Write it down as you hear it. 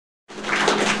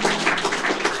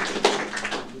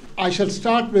I shall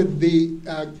start with the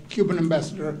Cuban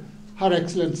ambassador, Her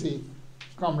Excellency,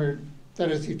 Comrade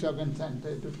Teresita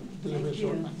Vicente, to deliver a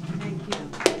short message.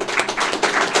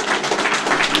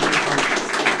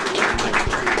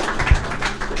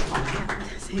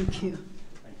 Thank you. Thank you.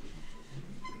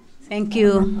 Thank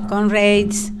you,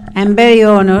 comrades. I'm very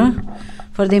honored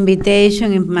for the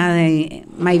invitation in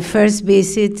my first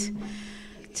visit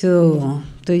to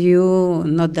you,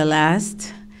 not the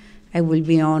last. I will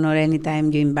be honored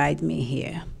anytime you invite me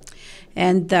here.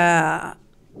 And I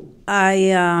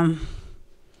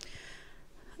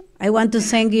want to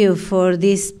thank you for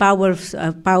this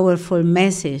powerful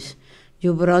message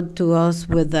you brought to us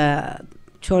with a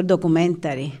short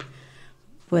documentary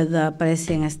with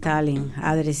President Stalin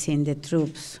addressing the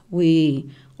troops.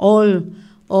 We all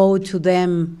owe to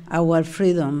them our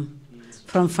freedom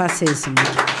from fascism.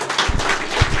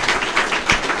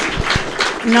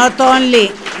 Not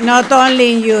only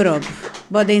in Europe,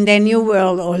 but in the New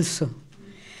World also.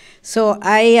 So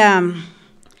I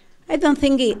don't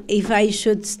think if I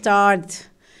should start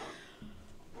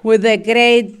with the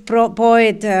great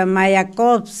poet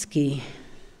Mayakovsky,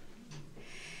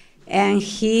 and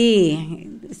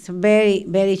it's a very,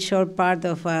 very short part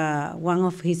of one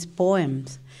of his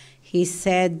poems. He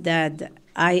said that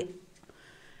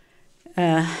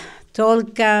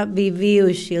Tolka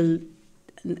viviushil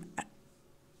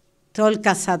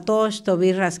Tolka Satosh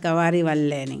Tobi Raskavari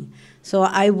Lenin. So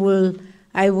I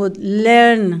would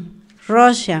learn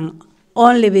Russian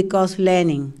only because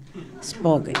Lenin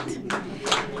spoke it.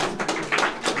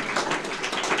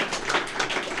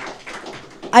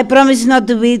 I promise not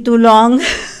to be too long,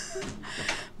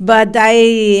 but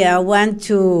I want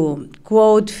to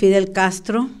quote Fidel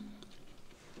Castro.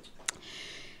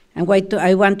 And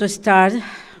I want to start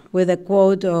with a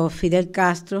quote of Fidel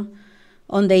Castro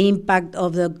on the impact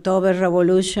of the October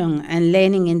Revolution and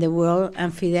Lenin in the world,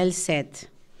 and Fidel said,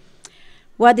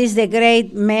 "What is the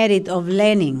great merit of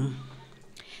Lenin?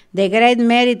 The great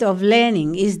merit of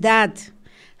Lenin is that,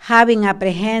 having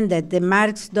apprehended the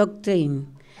Marx doctrine,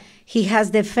 he has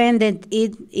defended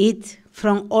it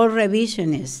from all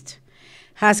revisionists,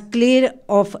 has cleared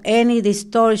of any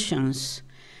distortions,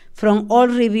 from all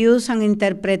reviews and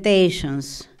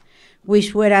interpretations,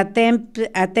 which were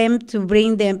attempt to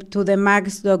bring them to the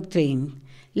Marx doctrine.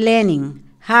 Lenin,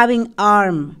 having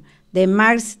armed the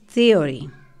Marx theory,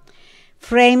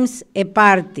 frames a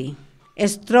party,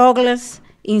 struggles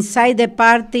inside the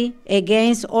party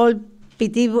against all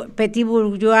petit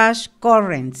bourgeois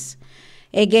currents,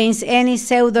 against any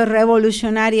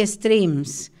pseudo-revolutionary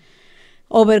streams,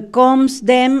 overcomes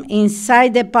them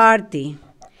inside the party,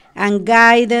 and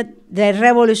guided the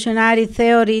revolutionary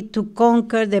theory to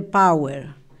conquer the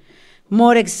power.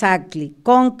 More exactly,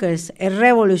 conquers a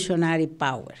revolutionary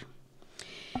power.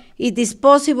 It is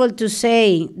possible to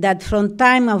say that from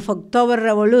time of October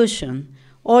Revolution,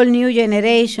 all new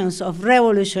generations of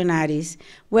revolutionaries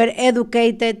were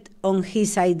educated on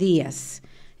his ideas,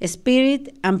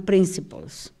 spirit, and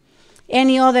principles.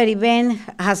 Any other event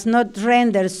has not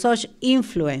rendered such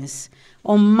influence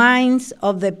on minds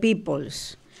of the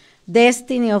peoples,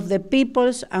 destiny of the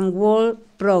peoples, and world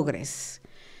progress.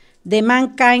 The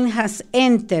mankind has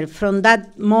entered from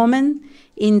that moment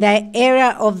in the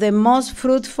era of the most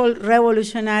fruitful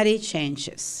revolutionary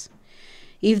changes.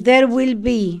 If there will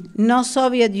be no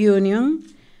Soviet Union,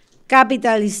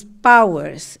 capitalist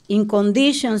powers in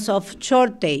conditions of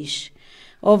shortage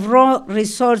of raw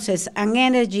resources and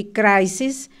energy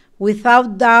crisis,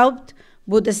 without doubt,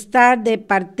 would start the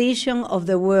partition of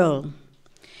the world.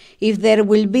 If there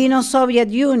will be no Soviet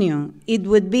Union, it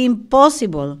would be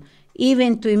impossible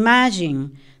even to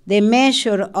imagine the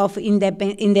measure of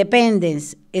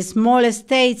independence small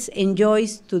states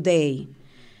enjoys today.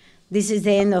 This is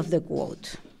the end of the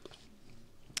quote.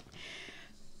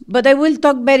 But I will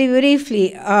talk very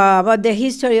briefly about the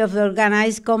history of the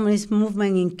organized communist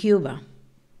movement in Cuba.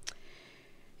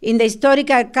 In the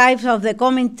historic archives of the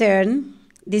Comintern,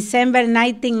 December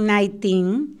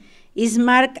 1919 is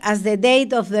marked as the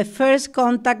date of the first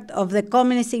contact of the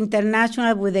Communist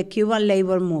International with the Cuban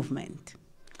labor movement.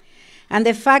 And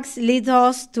the facts lead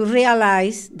us to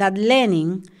realize that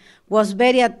Lenin was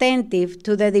very attentive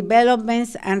to the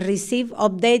developments and received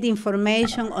updated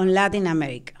information on Latin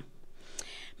America.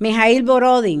 Mikhail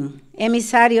Borodin,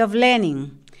 emissary of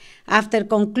Lenin, after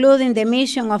concluding the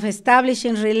mission of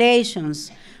establishing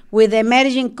relations with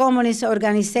emerging communist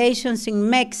organizations in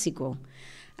Mexico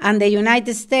and the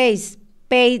United States,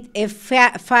 paid a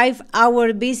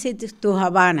 5-hour visit to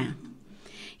Havana.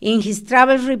 In his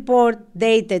travel report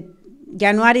dated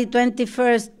January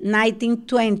 21st,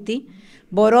 1920,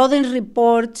 Borodin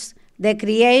reports the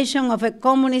creation of a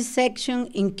communist section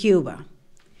in Cuba.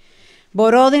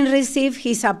 Borodin received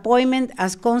his appointment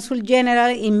as Consul General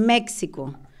in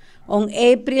Mexico on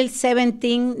April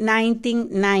 17,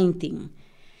 1919,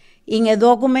 in a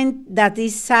document that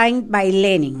is signed by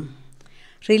Lenin.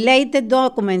 Related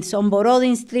documents on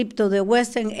Borodin's trip to the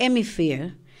Western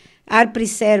Hemisphere are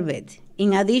preserved,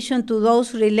 in addition to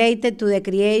those related to the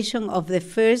creation of the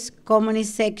first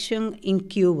communist section in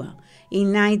Cuba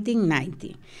in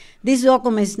 1990. These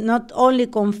documents not only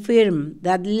confirm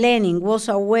that Lenin was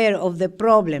aware of the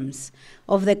problems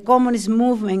of the communist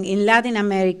movement in Latin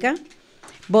America,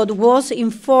 but was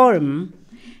informed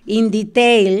in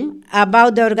detail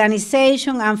about the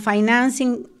organization and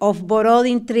financing of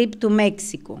Borodin's trip to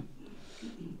Mexico.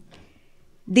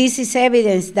 This is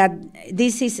evidence that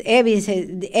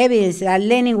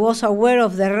Lenin was aware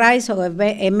of the rise of an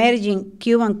emerging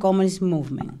Cuban communist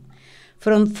movement.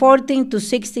 From 14 to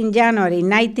 16 January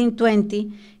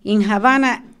 1920, in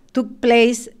Havana took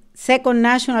place Second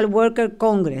National Worker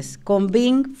Congress,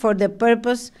 convened for the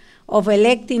purpose of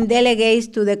electing delegates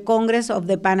to the Congress of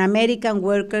the Pan American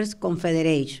Workers'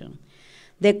 Confederation.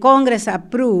 The Congress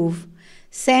approved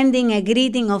sending a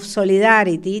greeting of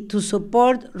solidarity to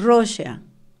support Russia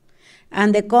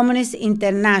and the Communist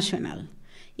International.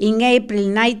 In April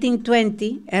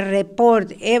 1920, a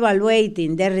report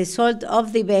evaluating the result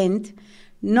of the event,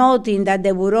 noting that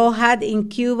the Bureau had in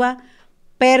Cuba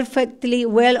perfectly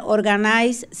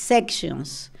well-organized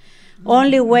sections,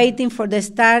 only waiting for the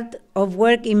start of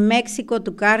work in Mexico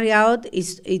to carry out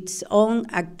its own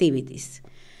activities.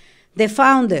 The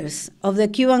founders of the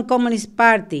Cuban Communist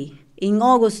Party in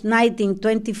August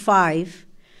 1925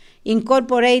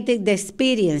 incorporated the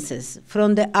experiences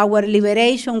from our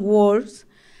liberation wars,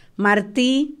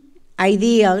 Martí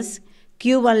ideals,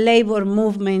 Cuban labor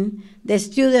movement, the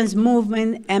students'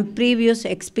 movement, and previous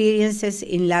experiences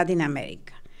in Latin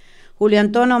America. Julio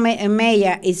Antonio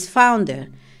Mella, its founder,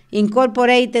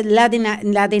 incorporated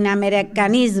Latin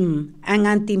Americanism and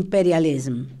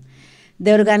anti-imperialism.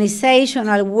 The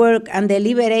organizational work and the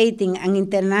liberating and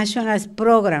internationalist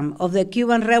program of the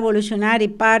Cuban Revolutionary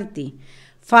Party,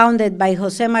 founded by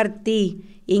José Martí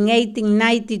in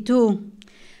 1892,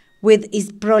 with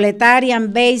its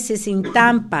proletarian bases in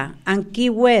Tampa and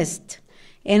Key West,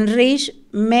 enriched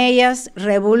Mella's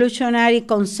revolutionary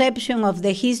conception of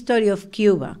the history of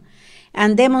Cuba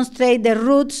and demonstrate the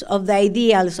roots of the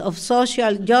ideals of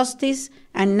social justice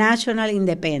and national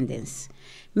independence.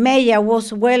 Mella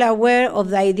was well aware of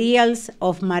the ideals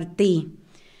of Martí,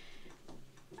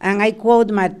 and I quote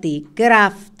Martí,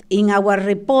 "Graft in our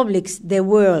republics the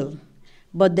world,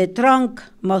 but the trunk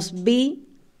must be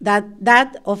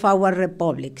that of our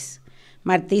republics,"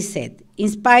 Martí said.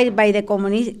 Inspired by the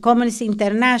Communist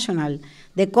International,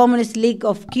 the Communist League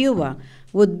of Cuba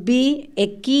would be a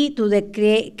key to the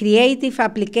creative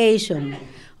application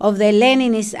of the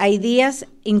Leninist ideas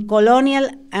in colonial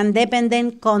and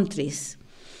dependent countries.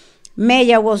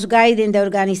 Mella was guiding the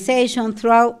organization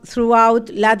throughout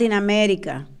Latin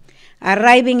America.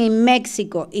 Arriving in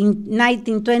Mexico in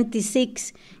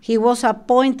 1926, he was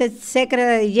appointed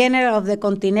Secretary General of the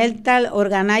Continental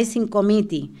Organizing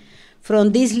Committee.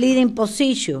 From this leading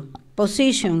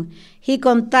position, he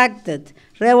contacted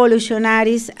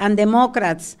revolutionaries and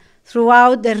Democrats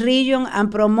throughout the region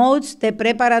and promotes the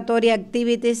preparatory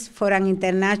activities for an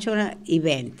international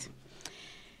event.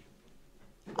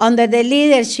 Under the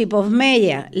leadership of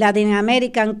Mella, Latin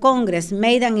American Congress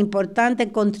made an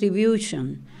important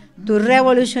contribution to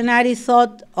revolutionary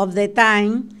thought of the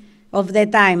time.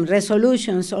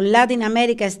 Resolutions on Latin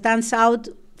America stands out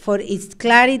for its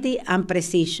clarity and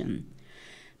precision.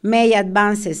 Mella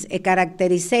advances a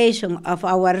characterization of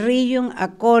our region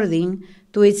according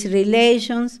to its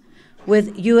relations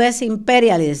with U.S.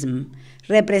 imperialism,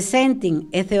 representing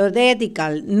a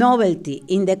theoretical novelty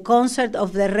in the concept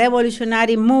of the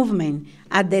revolutionary movement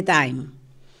at the time.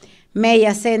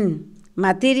 Mella sent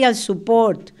material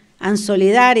support and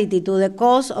solidarity to the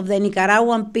cause of the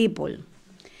Nicaraguan people,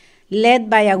 led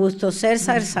by Augusto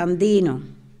Cesar Sandino,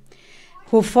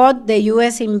 who fought the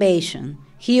U.S. invasion.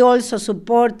 He also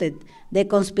supported the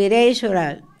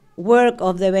conspiratorial work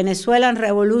of the Venezuelan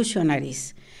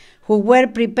revolutionaries, who were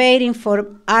preparing for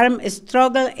armed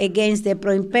struggle against the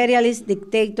pro-imperialist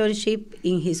dictatorship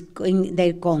in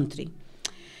their country.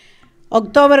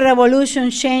 October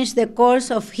Revolution changed the course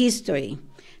of history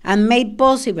and made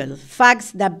possible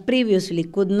facts that previously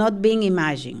could not be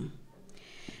imagined.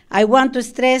 I want to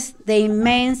stress the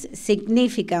immense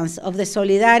significance of the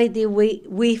solidarity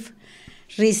we've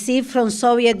received from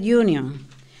Soviet Union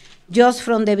just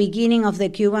from the beginning of the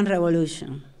Cuban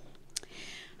Revolution.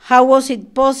 How was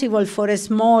it possible for a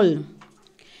small,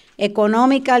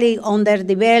 economically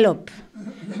underdeveloped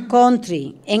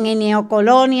country and a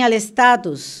neocolonial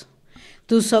status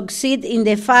to succeed in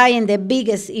defying the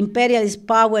biggest imperialist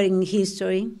power in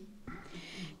history?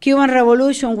 Cuban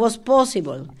Revolution was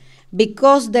possible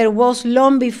because there was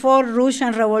long before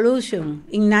Russian Revolution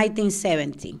in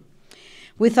 1970.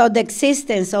 Without the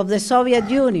existence of the Soviet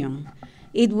Union,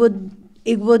 it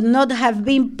would not have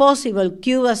been possible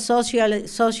Cuba's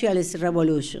socialist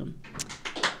revolution.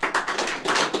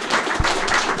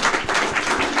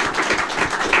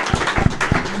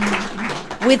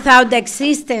 Without the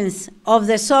existence of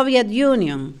the Soviet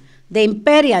Union, the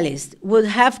imperialists would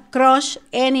have crushed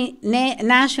any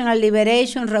national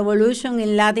liberation revolution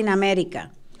in Latin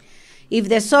America. If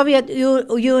the Soviet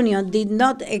Union did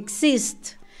not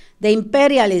exist, the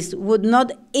imperialists would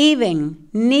not even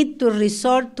need to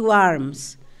resort to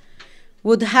arms,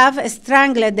 would have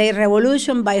strangled their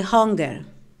revolution by hunger.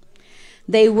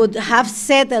 They would have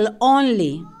settled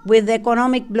only with the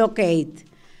economic blockade.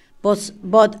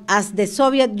 But as the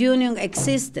Soviet Union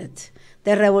existed,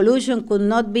 the revolution could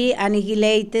not be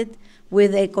annihilated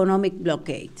with the economic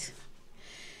blockade.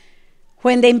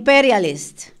 When the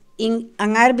imperialists, in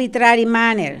an arbitrary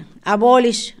manner,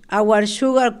 abolished our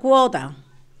sugar quota,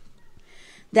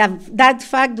 that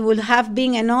fact would have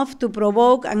been enough to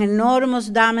provoke an enormous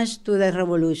damage to the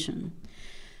revolution,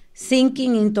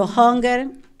 sinking into hunger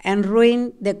and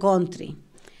ruin the country.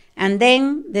 And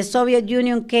then the Soviet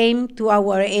Union came to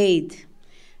our aid,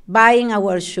 buying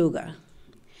our sugar.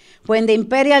 When the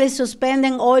imperialists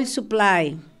suspended oil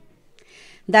supply,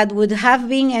 that would have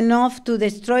been enough to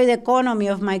destroy the economy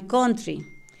of my country.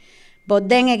 But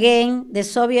then again, the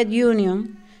Soviet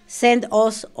Union sent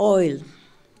us oil.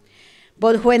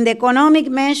 But when the economic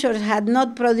measures had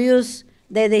not produced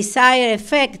the desired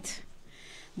effect,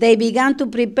 they began to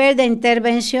prepare the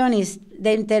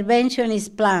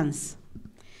interventionist plans.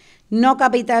 No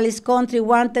capitalist country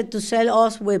wanted to sell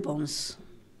us weapons.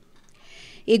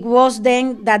 It was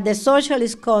then that the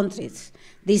socialist countries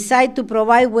decided to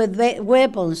provide with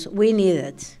weapons we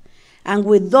needed. And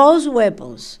with those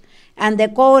weapons and the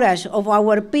courage of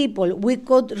our people, we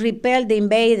could repel the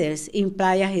invaders in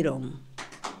Playa Girón.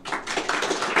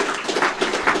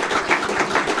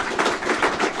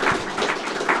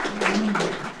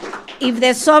 If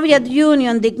the Soviet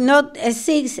Union did not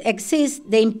exist,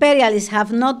 the imperialists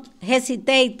have not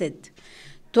hesitated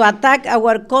to attack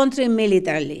our country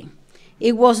militarily.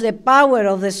 It was the power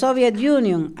of the Soviet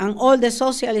Union and all the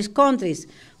socialist countries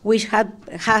which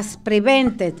has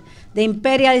prevented the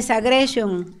imperialist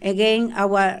aggression against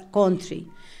our country.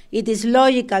 It is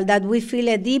logical that we feel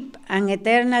a deep and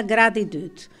eternal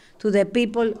gratitude to the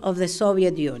people of the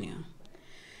Soviet Union.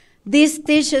 This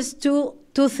teaches two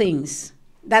things: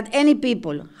 that any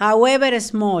people, however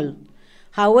small,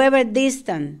 however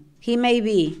distant he may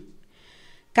be,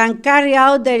 can carry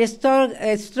out their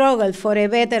struggle for a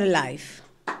better life.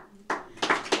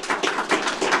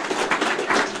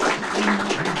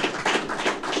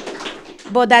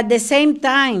 But at the same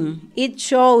time, it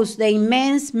shows the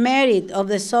immense merit of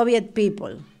the Soviet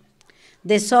people,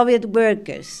 the Soviet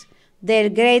workers, their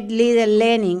great leader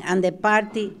Lenin and the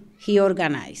party he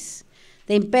organized.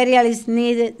 The imperialists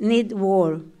need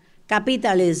war.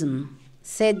 Capitalism,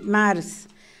 said Marx,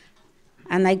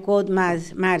 and I quote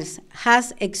Marx,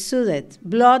 has exuded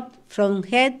blood from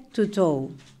head to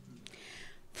toe.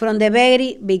 From the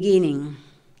very beginning,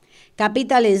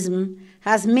 capitalism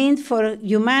has meant for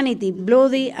humanity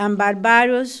bloody and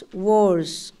barbarous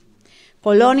wars,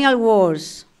 colonial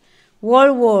wars,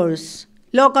 world wars,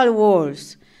 local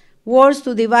wars, wars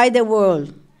to divide the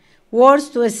world, wars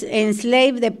to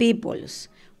enslave the peoples,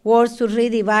 wars to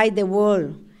redivide the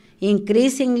world,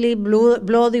 increasingly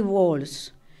bloody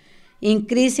wars,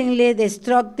 increasingly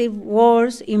destructive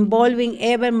wars involving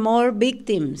ever more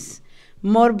victims,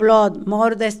 more blood,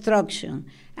 more destruction,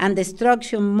 and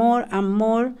destruction more and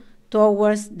more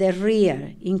towards the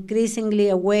rear, increasingly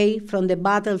away from the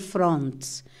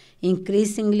battlefronts,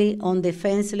 increasingly on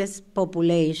defenseless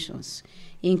populations,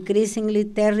 increasingly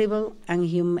terrible and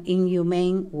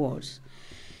inhumane wars.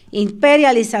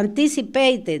 Imperialists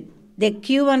anticipated the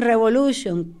Cuban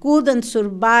Revolution couldn't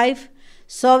survive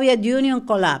Soviet Union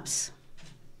collapse.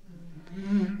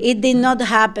 It did not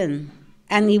happen,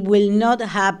 and it will not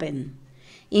happen.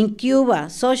 In Cuba,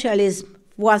 socialism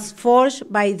was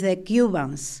forged by the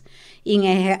Cubans in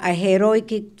a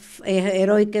heroic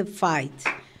fight.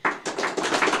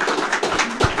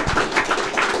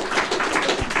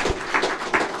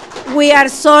 We are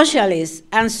socialists,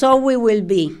 and so we will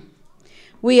be.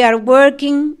 We are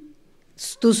working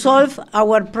to solve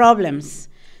our problems,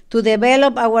 to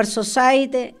develop our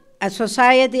society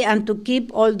and to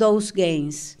keep all those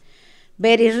gains.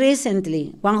 Very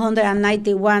recently,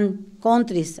 191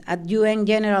 countries at UN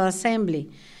General Assembly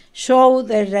showed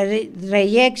their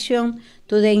rejection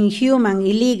to the inhuman,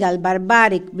 illegal,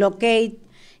 barbaric blockade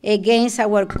against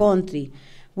our country,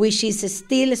 which is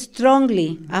still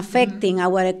strongly affecting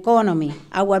our economy,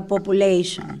 our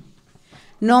population.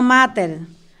 No matter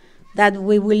that,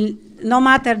 we will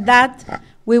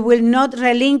not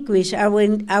relinquish our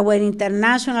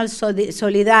international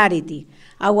solidarity.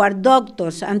 Our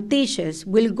doctors and teachers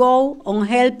will go on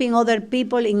helping other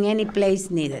people in any place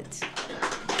needed.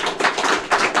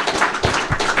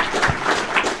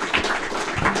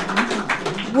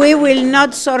 We will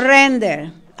not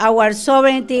surrender our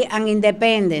sovereignty and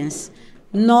independence,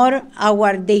 nor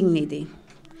our dignity.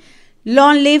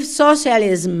 Long live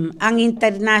socialism and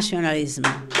internationalism.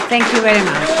 Thank you very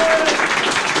much.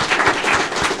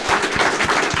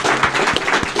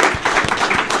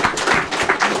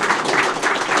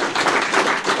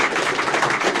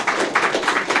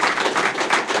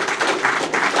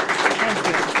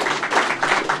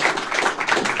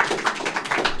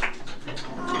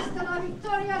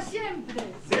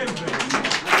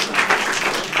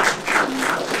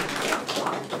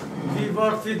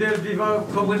 Fidel, viva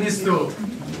comunisto!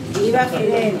 Viva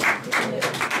Fidel!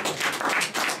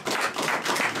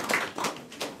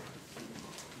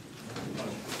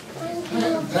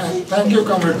 Thank you,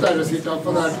 Comrade Teresita,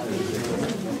 for that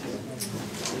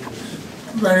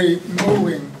very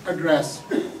moving address,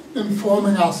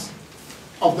 informing us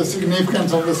of the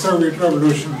significance of the Soviet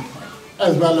Revolution,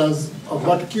 as well as of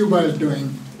what Cuba is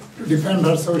doing to defend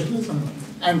her socialism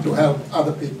and to help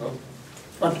other people.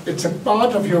 But it's a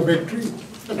part of your victory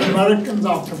that Americans,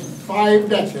 after 5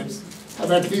 decades, have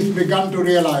at least begun to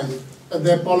realize that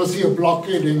their policy of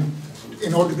blockading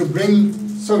in order to bring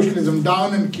socialism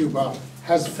down in Cuba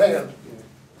has failed.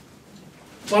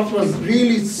 What was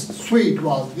really sweet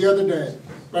was the other day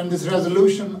when this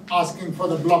resolution asking for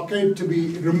the blockade to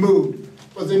be removed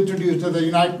was introduced to the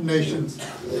United Nations.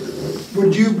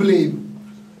 Would you believe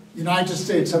United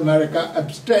States of America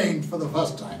abstained for the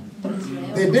first time?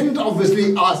 They didn't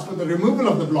obviously ask for the removal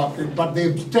of the blockade, but they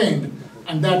abstained,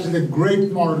 and that is a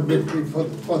great moral victory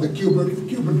for the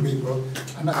Cuban people,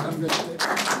 and I congratulate you.